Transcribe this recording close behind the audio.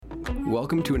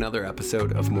Welcome to another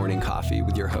episode of Morning Coffee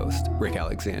with your host, Rick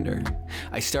Alexander.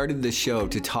 I started this show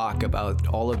to talk about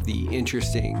all of the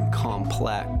interesting,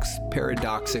 complex,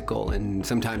 paradoxical, and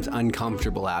sometimes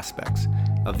uncomfortable aspects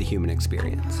of the human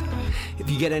experience. If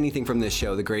you get anything from this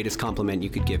show, the greatest compliment you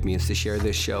could give me is to share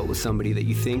this show with somebody that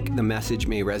you think the message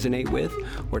may resonate with,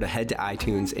 or to head to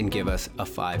iTunes and give us a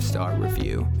 5-star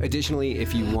review. Additionally,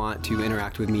 if you want to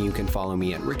interact with me, you can follow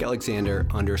me at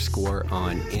RickAlexander_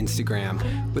 on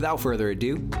Instagram. Without further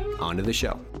ado, on to the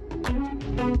show.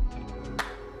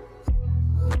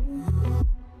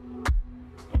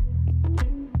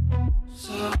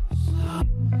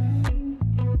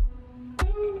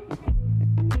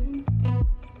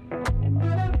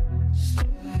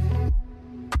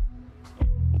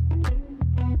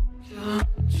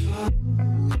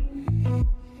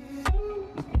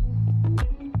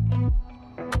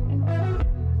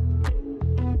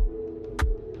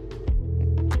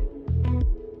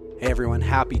 Hey everyone,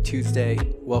 happy Tuesday.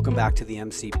 Welcome back to the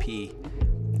MCP.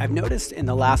 I've noticed in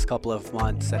the last couple of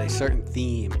months that a certain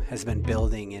theme has been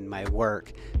building in my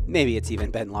work. Maybe it's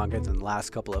even been longer than the last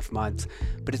couple of months,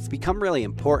 but it's become really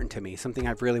important to me, something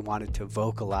I've really wanted to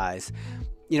vocalize.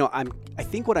 I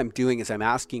think what I'm doing is I'm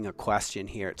asking a question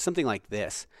here. It's something like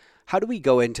this. How do we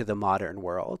go into the modern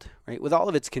world, right? With all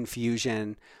of its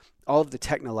confusion, all of the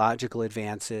technological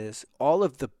advances, all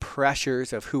of the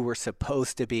pressures of who we're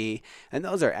supposed to be, and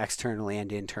those are external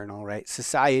and internal, right?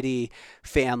 Society,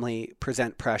 family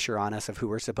present pressure on us of who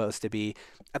we're supposed to be.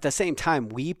 At the same time,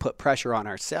 we put pressure on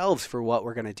ourselves for what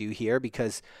we're going to do here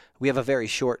because we have a very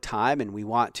short time and we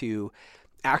want to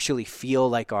actually feel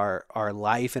like our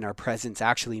life and our presence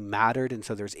actually mattered, and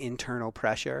so there's internal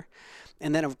pressure.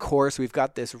 And then, of course, we've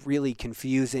got this really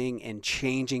confusing and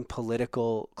changing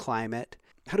political climate.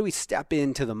 How do we step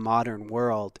into the modern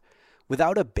world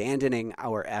without abandoning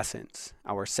our essence,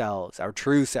 ourselves, our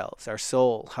true selves, our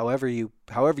soul, however you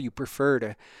prefer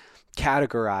to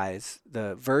categorize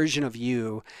the version of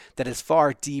you that is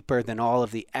far deeper than all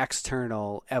of the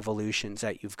external evolutions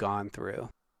that you've gone through?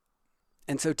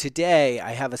 And so today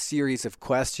I have a series of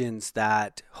questions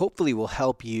that hopefully will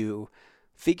help you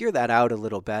figure that out a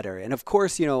little better. And of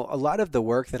course, a lot of the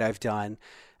work that I've done,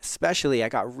 especially I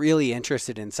got really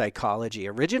interested in psychology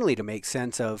originally to make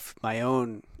sense of my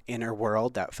own inner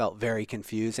world that felt very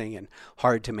confusing and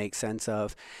hard to make sense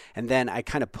of. And then I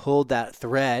kind of pulled that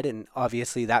thread, and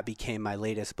obviously that became my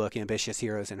latest book, Ambitious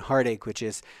Heroes and Heartache, which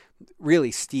is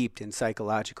really steeped in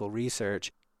psychological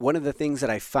research. One of the things that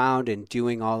I found in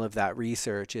doing all of that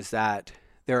research is that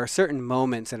there are certain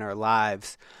moments in our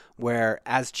lives where,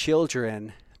 as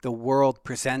children, the world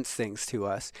presents things to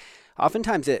us.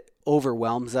 Oftentimes it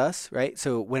overwhelms us, right?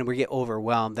 So when we get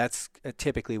overwhelmed, that's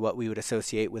typically what we would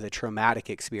associate with a traumatic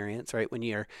experience, right? When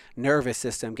your nervous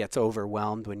system gets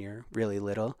overwhelmed when you're really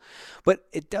little. But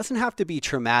it doesn't have to be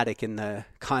traumatic in the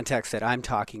context that I'm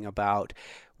talking about.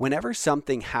 Whenever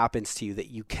something happens to you that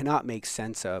you cannot make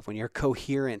sense of, when your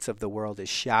coherence of the world is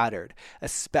shattered,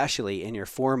 especially in your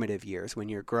formative years when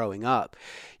you're growing up,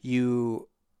 you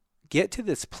get to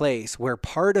this place where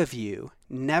part of you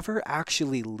never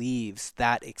actually leaves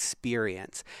that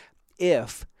experience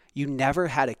if you never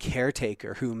had a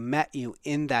caretaker who met you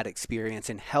in that experience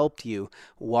and helped you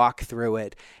walk through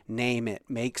it, name it,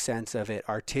 make sense of it,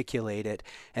 articulate it,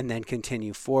 and then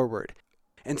continue forward.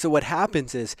 And so what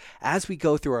happens is, as we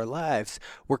go through our lives,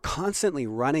 we're constantly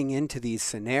running into these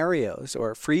scenarios,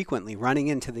 or frequently running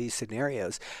into these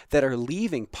scenarios that are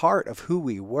leaving part of who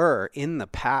we were in the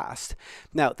past.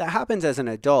 Now, that happens as an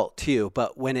adult too,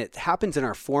 but when it happens in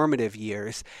our formative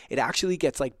years, it actually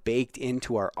gets baked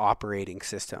into our operating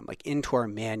system, into our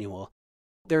manual.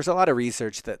 There's a lot of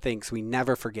research that thinks we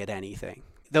never forget anything.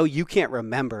 Though you can't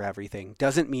remember everything,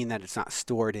 doesn't mean that it's not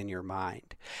stored in your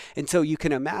mind. And so you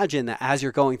can imagine that as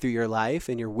you're going through your life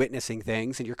and you're witnessing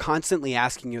things and you're constantly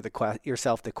asking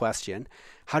yourself the question,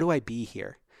 how do I be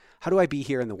here? How do I be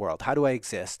here in the world? How do I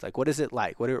exist? What is it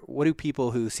like? What do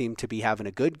people who seem to be having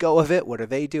a good go of it, what are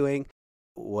they doing?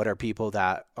 What are people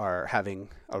that are having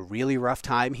a really rough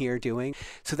time here doing?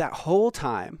 So that whole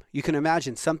time, you can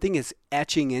imagine something is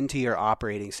etching into your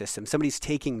operating system. Somebody's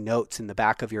taking notes in the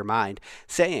back of your mind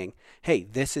saying, hey,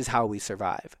 this is how we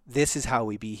survive. This is how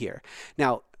we be here.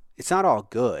 Now, it's not all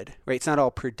good, right? It's not all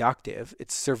productive.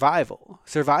 It's survival.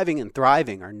 Surviving and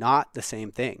thriving are not the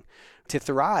same thing. To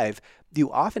thrive,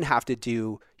 you often have to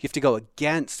go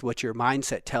against what your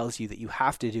mindset tells you that you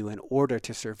have to do in order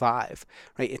to survive,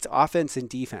 right? It's offense and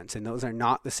defense, and those are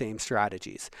not the same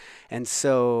strategies. And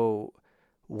so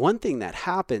one thing that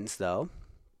happens, though,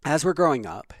 as we're growing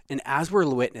up and as we're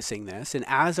witnessing this and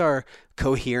as our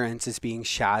coherence is being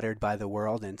shattered by the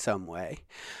world in some way,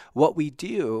 what we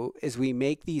do is we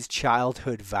make these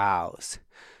childhood vows.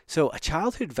 So a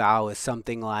childhood vow is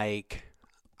something like,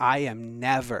 I am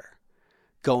never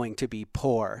going to be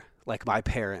poor like my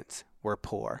parents were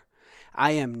poor.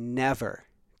 I am never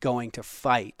going to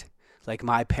fight like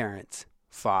my parents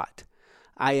fought.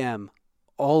 I am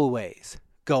always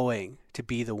going to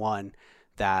be the one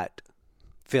that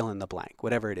fill in the blank,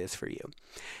 whatever it is for you.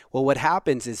 Well, what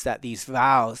happens is that these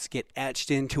vows get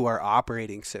etched into our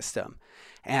operating system,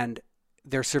 and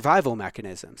they're survival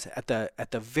mechanisms. At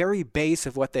the very base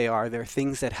of what they are, they're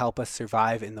things that help us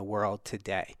survive in the world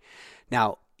today.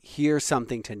 Now, here's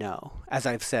something to know. As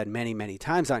I've said many, many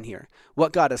times on here,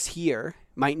 what got us here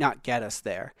might not get us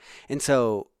there. And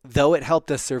so, though it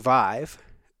helped us survive,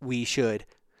 we should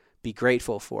be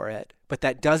grateful for it. But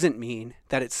that doesn't mean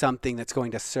that it's something that's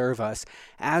going to serve us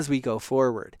as we go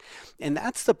forward. And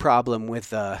that's the problem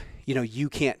with the, you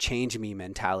can't change me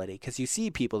mentality. Because you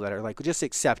see people that are like, well, just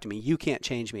accept me. You can't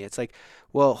change me. It's like,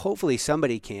 well, hopefully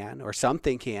somebody can or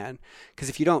something can. Because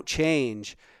if you don't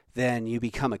change, then you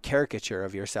become a caricature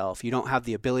of yourself. You don't have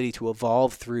the ability to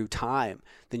evolve through time.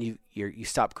 Then you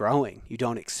stop growing. You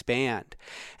don't expand.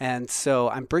 And so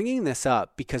I'm bringing this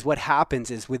up because what happens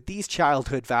is with these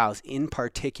childhood vows in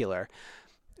particular,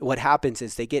 what happens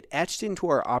is they get etched into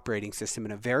our operating system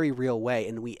in a very real way,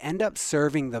 and we end up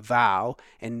serving the vow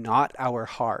and not our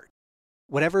heart.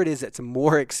 Whatever it is that's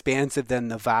more expansive than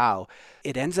the vow,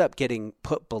 it ends up getting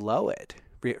put below it.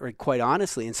 Quite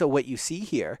honestly. And so what you see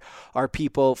here are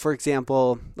people, for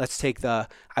example, let's take the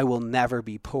I will never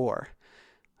be poor.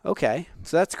 Okay,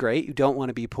 so that's great. You don't want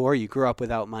to be poor. You grew up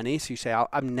without money. So you say,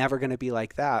 I'm never going to be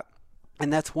like that.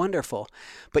 And that's wonderful.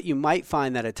 But you might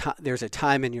find that there's a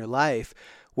time in your life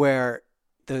where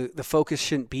the focus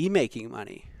shouldn't be making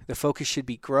money. The focus should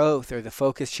be growth, or the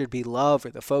focus should be love, or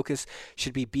the focus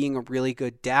should be being a really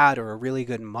good dad or a really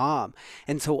good mom.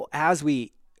 And so as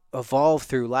we evolve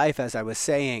through life, as I was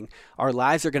saying, our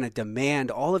lives are going to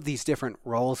demand all of these different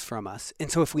roles from us.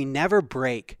 And so if we never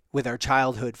break with our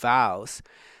childhood vows,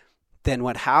 then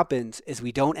what happens is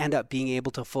we don't end up being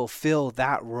able to fulfill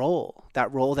that role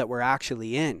that we're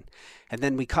actually in. And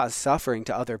then we cause suffering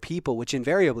to other people, which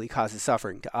invariably causes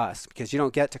suffering to us, because you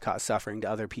don't get to cause suffering to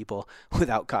other people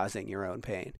without causing your own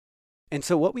pain. And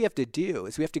so what we have to do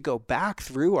is we have to go back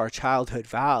through our childhood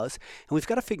vows, and we've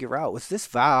got to figure out, was this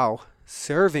vow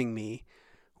serving me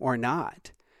or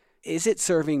not? Is it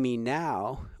serving me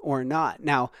now or not?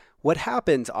 Now, what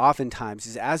happens oftentimes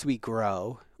is as we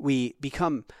grow, we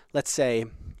become, let's say,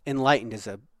 enlightened is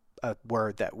a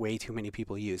word that way too many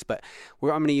people use, but I'm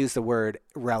going to use the word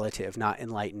relative, not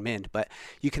enlightenment. But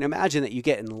you can imagine that you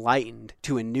get enlightened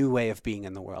to a new way of being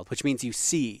in the world, which means you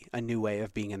see a new way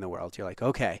of being in the world. You're like,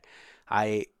 okay,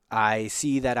 I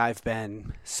see that I've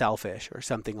been selfish or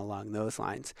something along those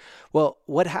lines. Well,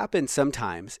 what happens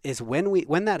sometimes is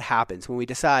when that happens, when we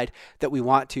decide that we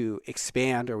want to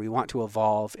expand or we want to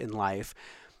evolve in life,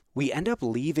 we end up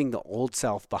leaving the old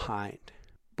self behind.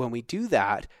 When we do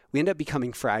that, we end up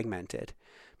becoming fragmented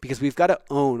because we've got to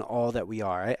own all that we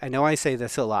are. I know I say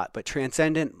this a lot, but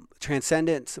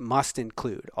transcendence must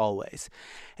include always.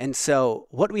 And so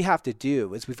what we have to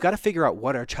do is we've got to figure out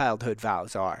what our childhood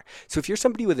vows are. So if you're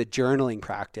somebody with a journaling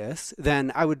practice,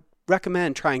 then I would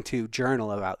recommend trying to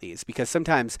journal about these, because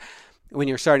sometimes when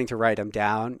you're starting to write them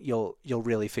down, you'll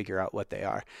really figure out what they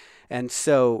are. And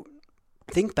so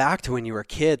think back to when you were a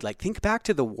kid, like think back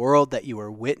to the world that you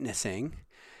were witnessing,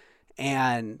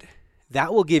 and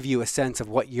that will give you a sense of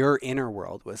what your inner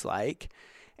world was like.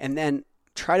 And then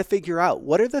try to figure out,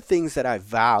 what are the things that I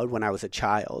vowed when I was a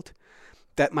child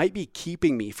that might be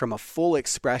keeping me from a full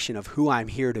expression of who I'm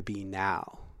here to be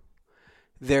now?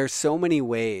 There's so many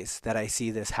ways that I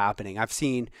see this happening. I've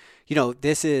seen,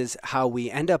 this is how we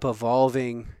end up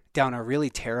evolving down a really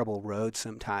terrible road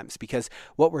sometimes, because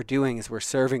what we're doing is we're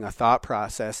serving a thought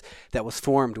process that was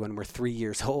formed when we're 3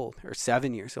 years old or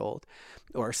 7 years old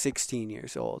or 16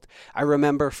 years old. I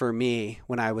remember for me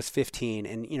when I was 15,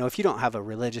 and if you don't have a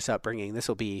religious upbringing,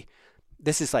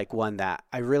 this is like one that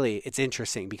it's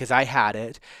interesting because I had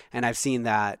it, and I've seen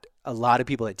that a lot of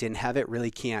people that didn't have it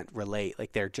really can't relate.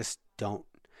 Like they're just don't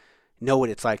know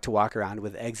what it's like to walk around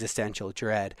with existential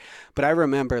dread. But I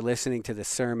remember listening to this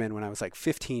sermon when I was like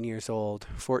 15 years old,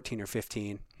 14 or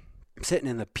 15. I'm sitting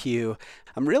in the pew.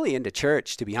 I'm really into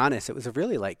church, to be honest. It was a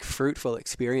really fruitful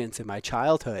experience in my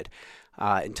childhood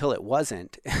until it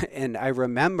wasn't. And I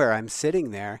remember I'm sitting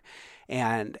there,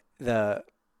 and the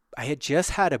I had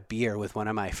just had a beer with one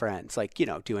of my friends, like,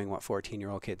 doing what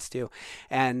 14-year-old kids do.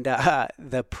 And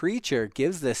the preacher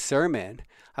gives this sermon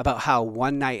about how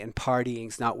one night in partying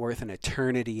is not worth an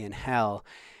eternity in hell.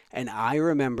 And I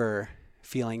remember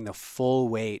feeling the full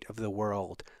weight of the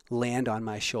world land on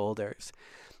my shoulders.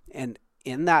 And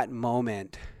in that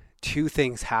moment, two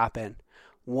things happen.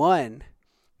 One,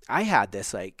 I had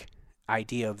this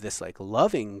idea of this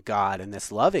loving God and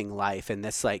this loving life and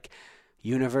this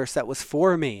universe that was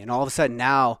for me. And all of a sudden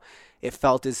now it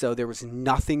felt as though there was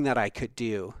nothing that I could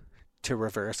do to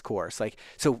reverse course.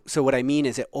 So what I mean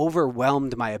is it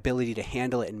overwhelmed my ability to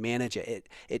handle it and manage it.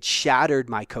 It shattered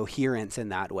my coherence in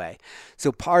that way.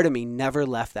 So part of me never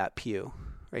left that pew,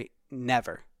 right?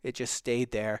 Never. It just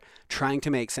stayed there trying to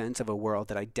make sense of a world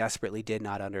that I desperately did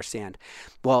not understand.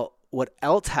 Well, what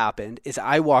else happened is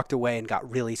I walked away and got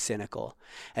really cynical.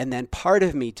 And then part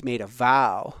of me made a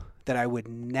vow that I would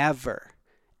never,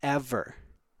 ever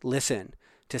listen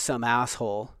to some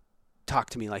asshole talk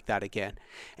to me like that again.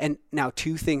 And now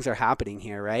two things are happening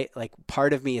here, right?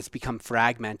 Part of me has become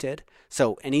fragmented.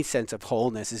 So any sense of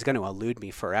wholeness is going to elude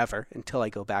me forever until I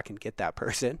go back and get that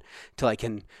person, until I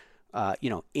can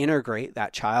integrate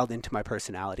that child into my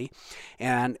personality.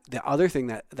 And the other thing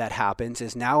that happens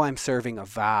is now I'm serving a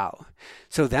vow.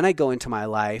 So then I go into my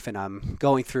life and I'm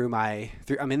going through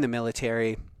I'm in the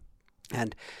military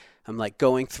and I'm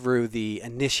going through the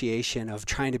initiation of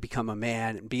trying to become a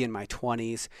man and be in my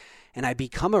 20s. And I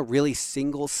become a really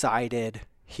single-sided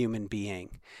human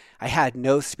being. I had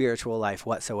no spiritual life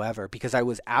whatsoever because I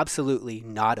was absolutely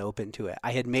not open to it.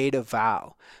 I had made a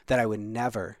vow that I would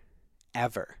never,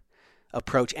 ever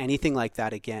approach anything like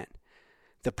that again.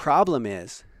 The problem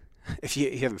is, if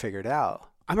you haven't figured it out,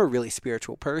 I'm a really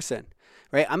spiritual person,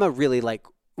 right? I'm a really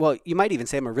you might even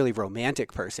say I'm a really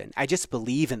romantic person. I just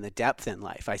believe in the depth in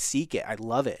life. I seek it. I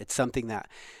love it. It's something that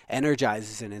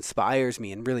energizes and inspires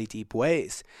me in really deep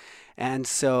ways. And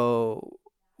so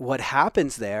what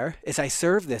happens there is I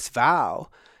serve this vow.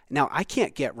 Now I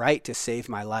can't get right to save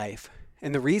my life.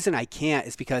 And the reason I can't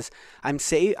is because I'm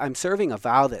serving a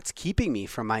vow that's keeping me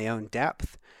from my own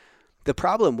depth. The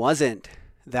problem wasn't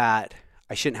that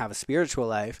I shouldn't have a spiritual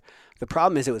life. The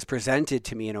problem is it was presented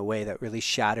to me in a way that really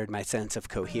shattered my sense of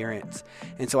coherence.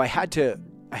 And so I had to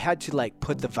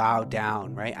put the vow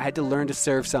down, right? I had to learn to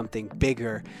serve something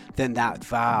bigger than that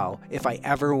vow if I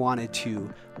ever wanted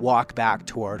to walk back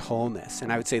toward wholeness.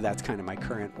 And I would say that's kind of my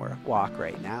current walk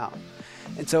right now.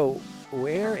 And so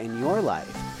where in your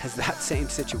life has that same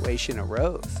situation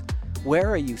arose? Where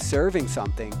are you serving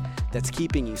something that's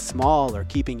keeping you small or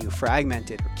keeping you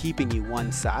fragmented or keeping you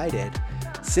one-sided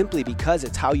simply because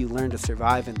it's how you learn to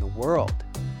survive in the world?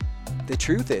 The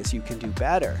truth is you can do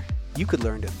better. You could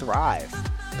learn to thrive,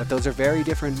 but those are very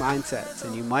different mindsets,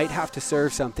 and you might have to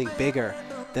serve something bigger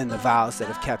than the vows that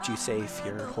have kept you safe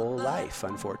your whole life,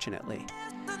 unfortunately.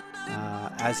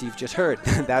 As you've just heard,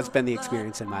 that's been the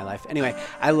experience in my life. Anyway,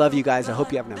 I love you guys. I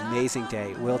hope you have an amazing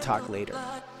day. We'll talk later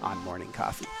on Morning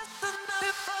Coffee.